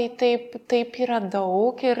tikrųjų, tai taip yra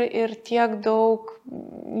daug ir tiek daug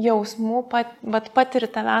jausmų patiri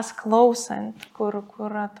tavęs klausant, kur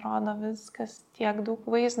atrodo viskas tiek daug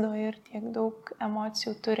vaizdo ir tiek daug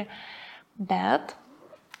emocijų turi. Bet,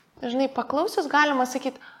 žinai, paklausius galima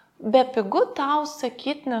sakyti, bepigu tau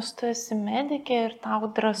sakyti, nes tu esi medikė ir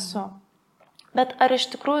tau drąsu. Bet ar iš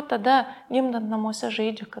tikrųjų tada gimdant namuose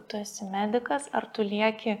žaidžia, kad tu esi medikas, ar tu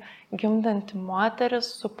lieki gimdanti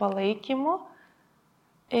moteris su palaikymu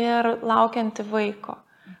ir laukianti vaiko?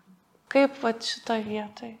 Kaip šitoj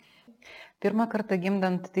vietoj? Pirmą kartą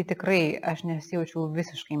gimdant, tai tikrai aš nesijaučiau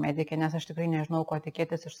visiškai medikė, nes aš tikrai nežinau, ko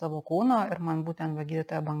tikėtis iš savo kūno ir man būtent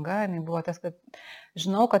gydytoja banga, jinai buvo tas, kad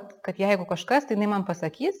žinau, kad jeigu kažkas, tai jinai man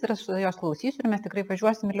pasakys ir aš jos klausysiu ir mes tikrai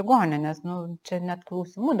važiuosim į ligoninę, nes čia net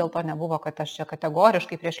klausimų dėl to nebuvo, kad aš čia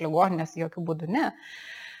kategoriškai prieš ligoninės jokių būdų ne.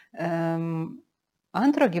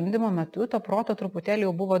 Antro gimdymo metu to proto truputėlį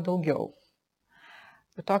jau buvo daugiau.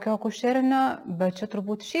 tokio akušerinio, bet čia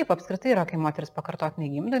turbūt šiaip apskritai yra, kai moteris pakartotinai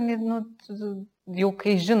gimdami, jau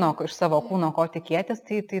kai žino iš savo kūno, ko tikėtis,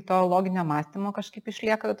 tai to loginio mąstymo kažkaip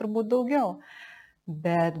išlieka turbūt daugiau.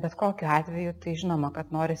 Bet kokiu atveju, tai žinoma,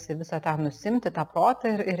 kad norisi visą tą nusimti, tą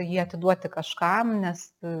protą ir jį atiduoti kažkam, nes,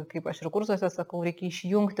 kaip aš ir kursuose sakau, reikia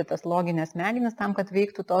išjungti tas loginės smegenis tam, kad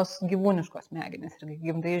veiktų tos gyvūniškos smegenis. Ir kai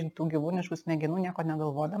gimdai iš tų gyvūniškų smegenų nieko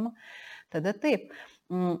negalvodama, tada taip.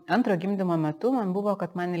 Antro gimdymo metu man buvo,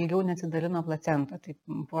 kad man ilgiau neatsidalino placenta. Tai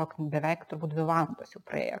buvo beveik turbūt 2 valandos jau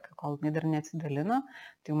praėjo, kol jinai dar neatsidalino.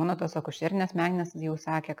 Tai mano tos akušerinės smegenys jau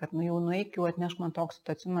sakė, kad jau nueik, jau atnešk man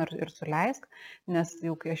oksitocino ir suleisk, nes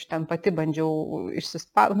jau kai aš ten pati bandžiau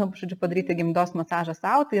padaryti gimdos masažą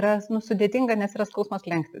savo, tai yra sudėtinga, nes yra skausmas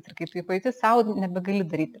lenktis. Ir kai tu jį pajauti savo, nebegali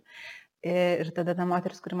daryti. Ir tada ta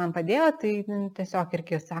moteris, kuri man padėjo, tai tiesiog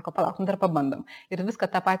irgi sako, palauk, dar pabandom. Ir viską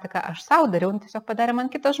tą patį, ką aš savo dariau, tiesiog padarė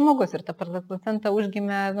man kitas žmogus. Ir ta placenta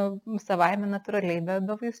užgimė savaime natūraliai be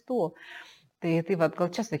vaistų. Tai vat,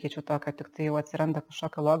 gal čia sakyčiau to, kad tik tai jau atsiranda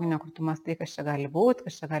kažkokio loginio, kur tu mąstai, kas čia gali būti,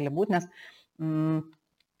 nes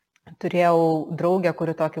turėjau draugę,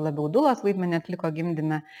 kuri tokį labiau dulos vaidmenį atliko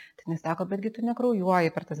gimdyme, tai jis sako, betgi tu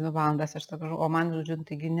nekraujuoji per tas 2 valandas, aš sakau, o man, žodžiu,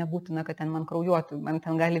 taigi nebūtina, kad ten man kraujuotų, man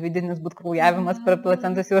ten gali vidinis būti kraujavimas per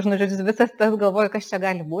placentus, jau aš, žodžiu, visas tas galvoju, kas čia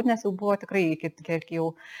gali būti, nes jau buvo tikrai,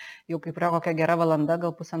 jau kaip yra kokia gera valanda,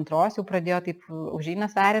 gal 1,5, jau pradėjo taip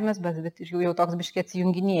užeinės arėmis, bet jau toks biškiai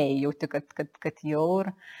atsijunginėjai, jauti, kad jau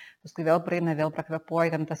ir paskui vėl praeina, vėl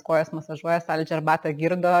prakvepuoja, ten tas kojas masažuoja, saldžią arbatą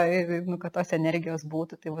girdo, kad tos energijos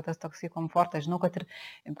būtų, tai va tas toksai komfortas. Žinau, kad ir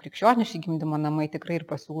krikščioniški gimdymo namai tikrai ir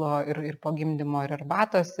pasiūlo ir po gimdymo ir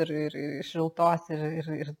arbatos, ir šiltos,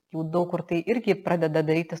 ir jau daug kur tai irgi pradeda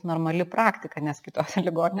darytis normali praktika, nes kitose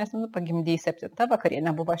ligoninėse pagimdėjai 7,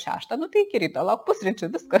 vakarienė buvo 6, tai iki ryto lauk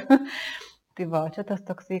pusryčių, viską. Tai va, čia tas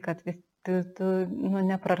toksai, kad vis tu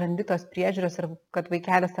neprarandi tos priežiūros ir kad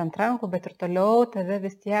vaikelis ant rankų, bet ir toliau tave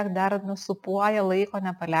vis tiek dar supuoja, laiko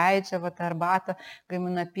nepaleidžia, va tą arbatą,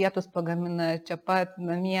 gamina pietus, pagamina čia pat,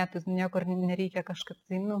 namie, tu niekur nereikia kažkaip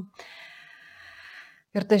tai,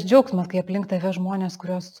 Ir tas džiaugsmas, kai aplink tave žmonės,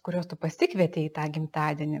 kurios tu pasikvietei į tą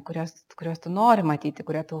gimtadienį, kurios tu nori matyti,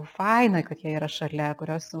 kurie tau faina, kad jie yra šalia,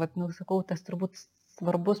 kurios, sakau, tas turbūt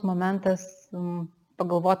svarbus momentas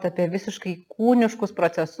pagalvoti apie visiškai kūniškus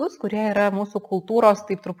procesus, kurie yra mūsų kultūros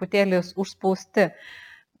taip truputėlį užspausti.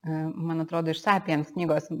 Man atrodo, iš Sapiens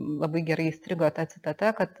knygos labai gerai įstrigo ta citata,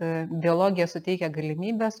 kad biologija suteikia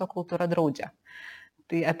galimybės, o kultūra draudžia.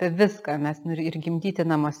 Tai apie viską mes ir gimdyti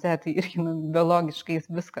namuose, tai irgi biologiškai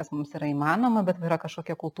viskas mums yra įmanoma, bet yra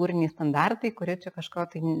kažkokie kultūriniai standartai, kurie čia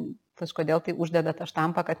kažkodėl tai uždeda tą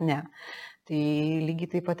štampą, kad ne. Tai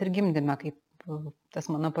lygiai taip pat ir gimdyme, kaip tas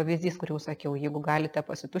mano pavyzdys, kurį jau sakiau, jeigu galite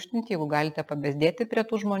pasituštinti, jeigu galite pabezdėti prie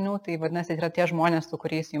tų žmonių, tai vadinasi, yra tie žmonės, su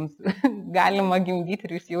kuriais jums galima gimdyti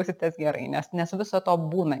ir jūs jausitės gerai, nes viso to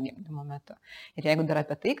būna gimdymo metu. Ir jeigu dar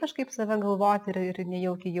apie tai kažkaip save galvoti ir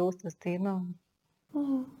nejaukiai jaustis, tai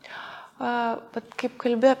Bet kaip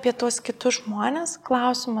kalbėjau apie tuos kitus žmonės,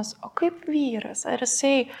 klausimas, o kaip vyras? Ar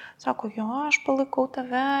jisai sako, jo, aš palaikau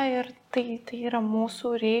tave ir tai yra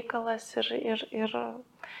mūsų reikalas ir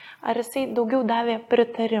ar jisai daugiau davė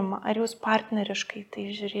pritarimą, ar jūs partneriškai tai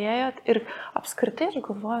žiūrėjot ir apskritai aš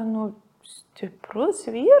galvoju, stiprus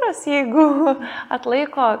vyras, jeigu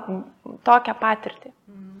atlaiko tokią patirtį.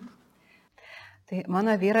 Tai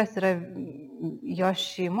mano vyras yra, jo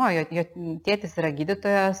šeimoje, jo tėtis yra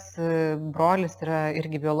gydytojas, brolis yra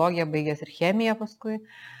irgi biologiją baigęs ir chemiją paskui.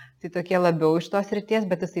 Tai tokie labiau iš tos srities,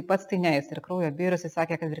 bet jisai pats tai ne, jis ir kraujo biurus, jis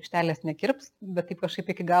sakė, kad virkštelės nekirps, bet taip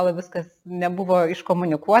kažkaip iki galo viskas nebuvo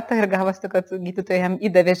iškomunikuota ir gavosi, kad gydytojai jam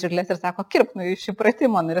įdavė žirlės ir sako, kirp, iš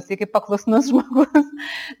įpratimo, ir jisai kaip paklusnus žmogus,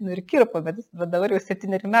 ir kirpo, bet dabar jau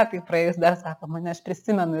 7 metai praėjus dar sako, mane aš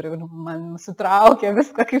prisimenu ir man sutraukė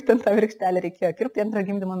viską, kaip ten tą virkštelę reikėjo kirpti, antrą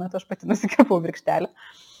gimdymo metu aš pati nusikirpau virkštelę.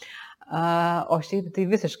 O šiaip tai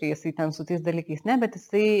visiškai jisai ten su tais dalykais ne, bet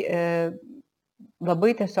jisai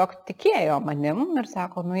labai tiesiog tikėjo manim ir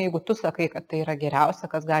sako, jeigu tu sakai, kad tai yra geriausia,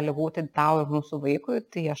 kas gali būti tau ir mūsų vaikui,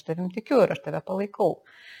 tai aš tavim tikiu ir aš tave palaikau.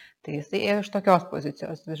 Tai jisai ėjo iš tokios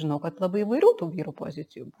pozicijos. Žinau, kad labai įvairių tų vyrų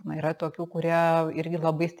pozicijų būna. Yra tokių, kurie irgi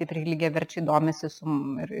labai stipriai lygiaverčiai domisi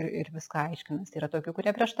ir viską aiškinasi. Yra tokių,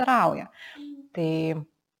 kurie prieštarauja. Tai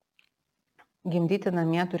gimdyti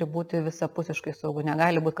namie turi būti visapusiškai saugu.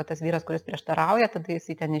 Negali būti, kad tas vyras, kuris prieštarauja, tada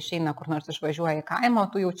jisai ten išeina, kur nors išvažiuoja į kaimą,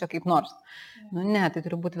 o tu jau čia kaip nors. Ne, tai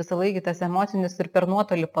turi būti visą laikį tas emocinis ir per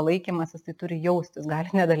nuotolį palaikymas, jisai turi jaustis.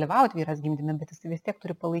 Gali nedalyvauti vyras gimdyme, bet jisai vis tiek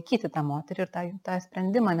turi palaikyti tą moterį ir tą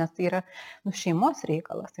sprendimą, nes tai yra šeimos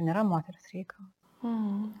reikalas, tai nėra moters reikalas.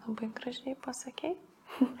 Labai gražiai pasakei.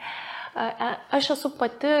 Aš esu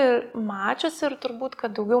pati mačiusi ir turbūt,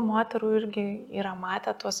 kad daugiau moterų irgi yra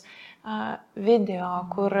matę tuos video,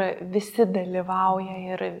 kur visi dalyvauja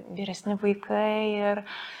ir vyresni vaikai ir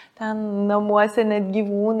ten namuose net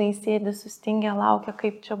gyvūnai sėdi sustingę, laukia,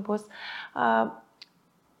 kaip čia bus.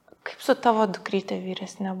 Kaip su tavo dukrytė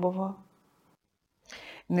vyresnė buvo?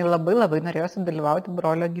 Jis labai norėjo sudalyvauti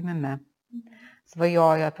brolio gimime.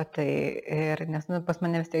 Svajojo apie tai. Ir, nes pas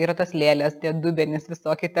mane vis tiek yra tos lėlės, tie dubenys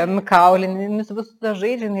visokie, ten kaulinis, vis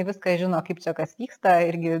žaidžia, jinai viską žino, kaip čia kas vyksta.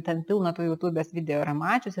 Irgi ten pilna tų YouTube'ės video yra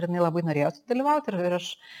mačius ir jinai labai norėjo sudalyvauti. Ir aš,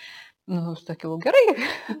 sakiau, gerai.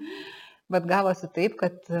 Bet gavosi taip,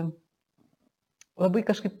 kad labai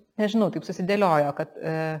kažkaip, nežinau, taip susidėliojo, kad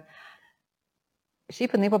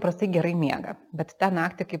šiaip jinai paprastai gerai miega, bet tą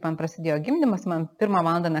naktį, kai man prasidėjo gimdymas, man 1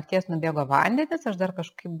 valandą nakties nubėgo vandenis, aš dar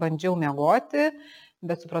kažkaip bandžiau miegoti,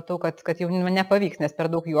 bet supratau, kad jau nepavyks, nes per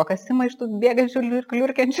daug juokas ima iš tų bėgančių ir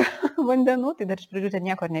kliurkiančių vandenų, tai dar iš pradžių ten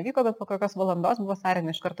nieko nevyko, bet po kokios valandos buvo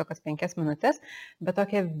sąrėmė iš karto kas 5 minutės, bet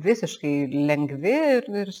tokie visiškai lengvi ir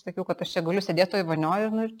aš sakiau, kad aš čia galiu sėdėti toj vonioje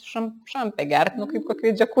ir šampę gerti, kaip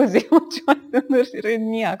kokiai džakuzį jaučiuosi ir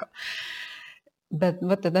nieko. Bet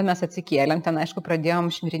tada mes atsikėlėm, ten aišku pradėjom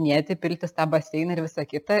šmirinėti, piltis tą baseiną ir visą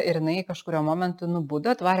kitą ir jinai kažkurio momentu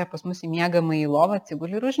nubudo, atvarė pas mus į miegamąjį lovą,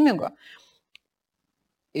 atsigulė ir užmigo.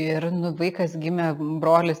 Ir vaikas gimė,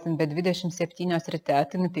 brolis be 27 ryte,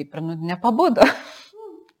 tai taip ir nepabudo.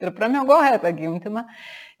 Ir pramiegojo tą gimdymą.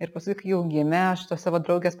 Ir paskui, kai jau gimė, aš to savo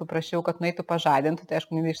draugės paprašiau, kad nueitų pažadintų, tai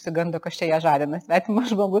aišku, jinai išsigando, kas čia ją žadina, svetimas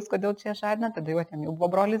žmogus, kodėl čia ją žadina, tada jau ten jau buvo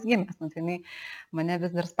brolis gimęs, tai jinai mane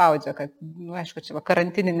vis dar spaudžia, kad, aišku, čia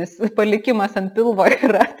karantininis palikimas ant pilvo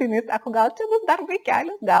yra, tai jinai sako, gal čia bus dar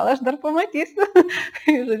vaikelis, gal aš dar pamatysiu.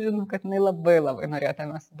 Žodžiu, kad jinai labai norėjo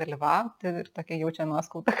tame sudalyvauti ir tokia jaučia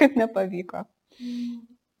nuoskauda, kad nepavyko.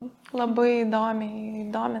 Labai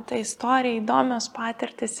įdomi ta istorija, įdomios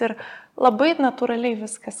patirtis ir labai natūraliai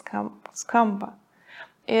viskas skamba.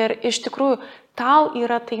 Ir iš tikrųjų, tau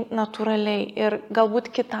yra tai natūraliai ir galbūt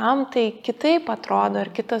kitam tai kitaip atrodo ir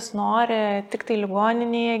kitas nori tik tai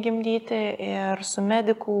ligoninėje gimdyti ir su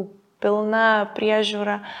medikų pilna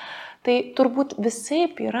priežiūra. Tai turbūt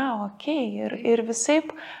visaip yra okei ir visaip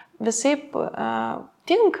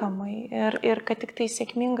tinkamai ir kad tik tai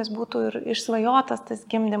sėkmingas būtų ir išsvajotas tas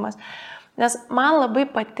gimdymas. Nes man labai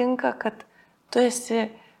patinka, kad tu esi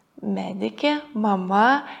medikė,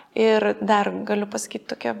 mama ir dar galiu pasakyti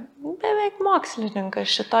tokia beveik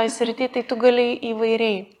mokslininkas šitoj srity, tai tu gali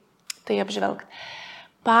įvairiai tai apžvelgti.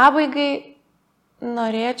 Pabaigai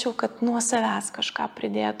norėčiau, kad nuo savęs kažką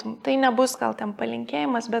pridėtum. Tai nebus gal ten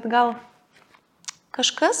palinkėjimas, bet gal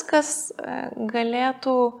kažkas, kas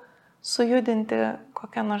galėtų sujudinti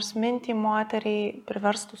kokią nors mintį moteriai,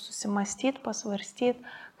 priverstų susimastyti, pasvarstyti,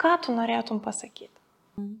 ką tu norėtum pasakyti.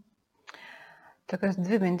 Tokios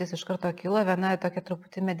 2 mintis iš karto kilo, viena tokia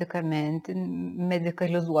truputį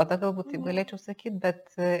medikalizuota, galbūt taip galėčiau sakyti,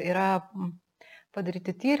 bet yra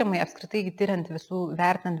padaryti tyrimai, apskritai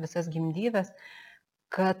vertinant visas gimdyves,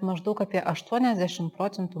 kad maždaug apie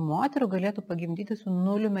 80% moterų galėtų pagimdyti su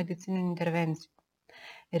 0 medicininių intervencijų.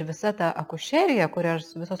 Ir visa ta akušerija,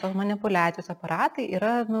 kurios visos tos manipuliacijos aparatai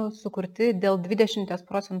yra sukurti dėl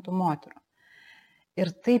 20% moterų. Ir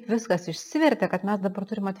taip viskas išsivertė, kad mes dabar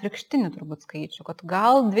turim atvirkštinį turbūt skaičių, kad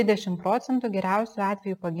gal 20% geriausių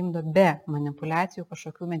atveju pagimdo be manipuliacijų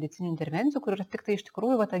kažkokių medicininių intervencijų, kur yra tik tai iš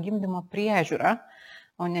tikrųjų ta gimdymo priežiūra,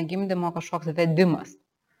 o ne gimdymo kažkoks vedimas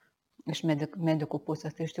iš medikų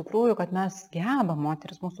pusės. Tai iš tikrųjų, kad mes gebam,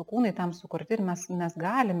 moteris, mūsų kūnai tam sukurti ir mes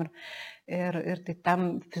galim ir tai tam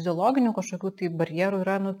fiziologinių kažkokių tai barjerų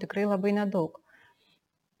yra tikrai labai nedaug.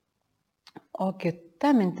 O kita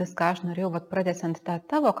mintis, ką aš norėjau, pradėsiant tą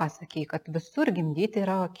tavo, ką sakei, kad visur gimdyti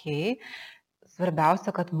yra okei, svarbiausia,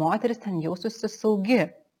 kad moteris ten jaustųsi saugi.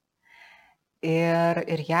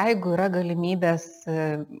 Ir jeigu yra galimybės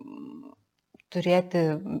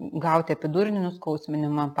gauti epidurinį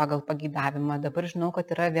nuskausminimą pagal pageidavimą. Dabar žinau, kad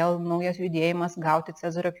yra vėl naujas judėjimas gauti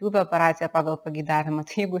cezario pjūvio operaciją pagal pageidavimą.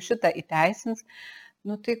 Tai jeigu šitą įteisins,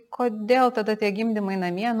 tai kodėl tada tie gimdymai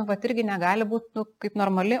namie, irgi negali būti kaip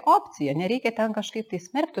normali opcija. Nereikia ten kažkaip tai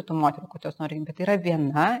smerkti tų moterų, kad jos nori, bet tai yra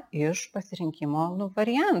viena iš pasirinkimo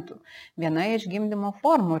variantų, viena iš gimdymo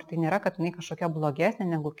formų ir tai nėra, kad jinai kažkokia blogesnė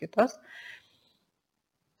negu kitos.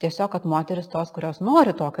 Tiesiog, kad moteris tos, kurios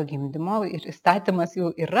nori tokio gimdymo ir įstatymas jau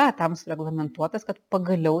yra tam sureglamentuotas, kad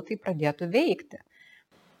pagaliau tai pradėtų veikti.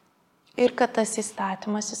 Ir kad tas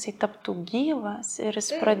įstatymas jisai taptų gyvas ir jis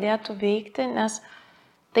pradėtų veikti, nes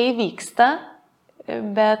tai vyksta,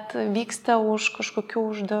 bet vyksta už kažkokių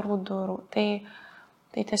uždarų durų. Tai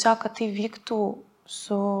tiesiog, kad tai vyktų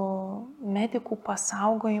su medikų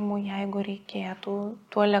pasaugojimu, jeigu reikėtų,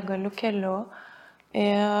 tuo legaliu keliu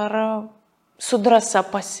ir su drąsa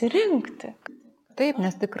pasirinkti. Taip,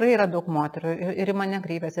 nes tikrai yra daug moterų ir į mane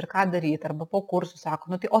kreipėsi, ir ką daryti, arba po kursų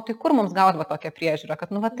sako, o tai kur mums gauti tokią priežiūrą,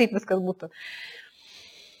 kad taip viskas būtų.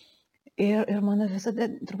 Ir mano visada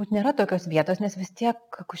turbūt nėra tokios vietos, nes vis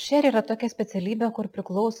tiek akušerė yra tokia specialybė, kur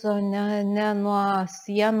priklauso ne nuo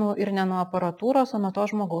sienų ir ne nuo aparatūros, o nuo to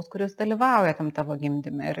žmogaus, kuris dalyvauja tam tavo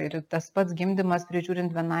gimdyme. Ir tas pats gimdymas,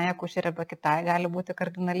 prižiūrint vienai akušerę arba kitai, gali būti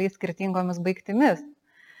kardinaliai skirtingomis baigtimis.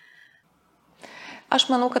 Aš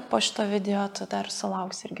manau, kad po šito video tu dar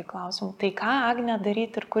sulauks irgi klausimų. Tai ką, Agne,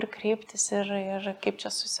 daryti ir kur kreiptis ir kaip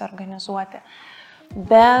čia susiorganizuoti.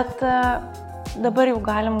 Bet dabar jau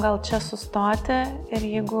galim gal čia sustoti ir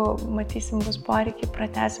jeigu matysim bus poreikiai,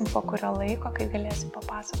 pratęsim po kurio laiko, kai galėsim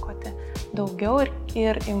papasakoti daugiau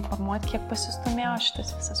ir informuoti, kiek pasistumėjo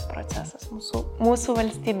šitas visas procesas mūsų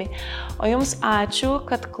valstybei. O jums ačiū,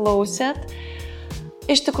 kad klausėt.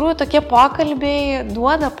 Iš tikrųjų, tokie pokalbiai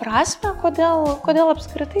duoda prasmę, kodėl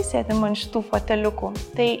apskritai sėdim ant šitų foteliukų.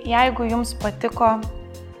 Tai jeigu jums patiko,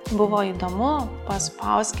 buvo įdomu,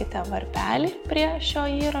 paspauskite varpelį prie šio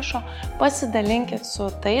įrašo, pasidalinkit su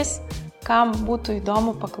tais, kam būtų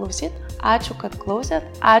įdomu paklausyti. Ačiū, kad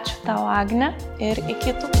klausėt, ačiū tau, Agne, ir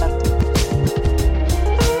iki kitų kartų.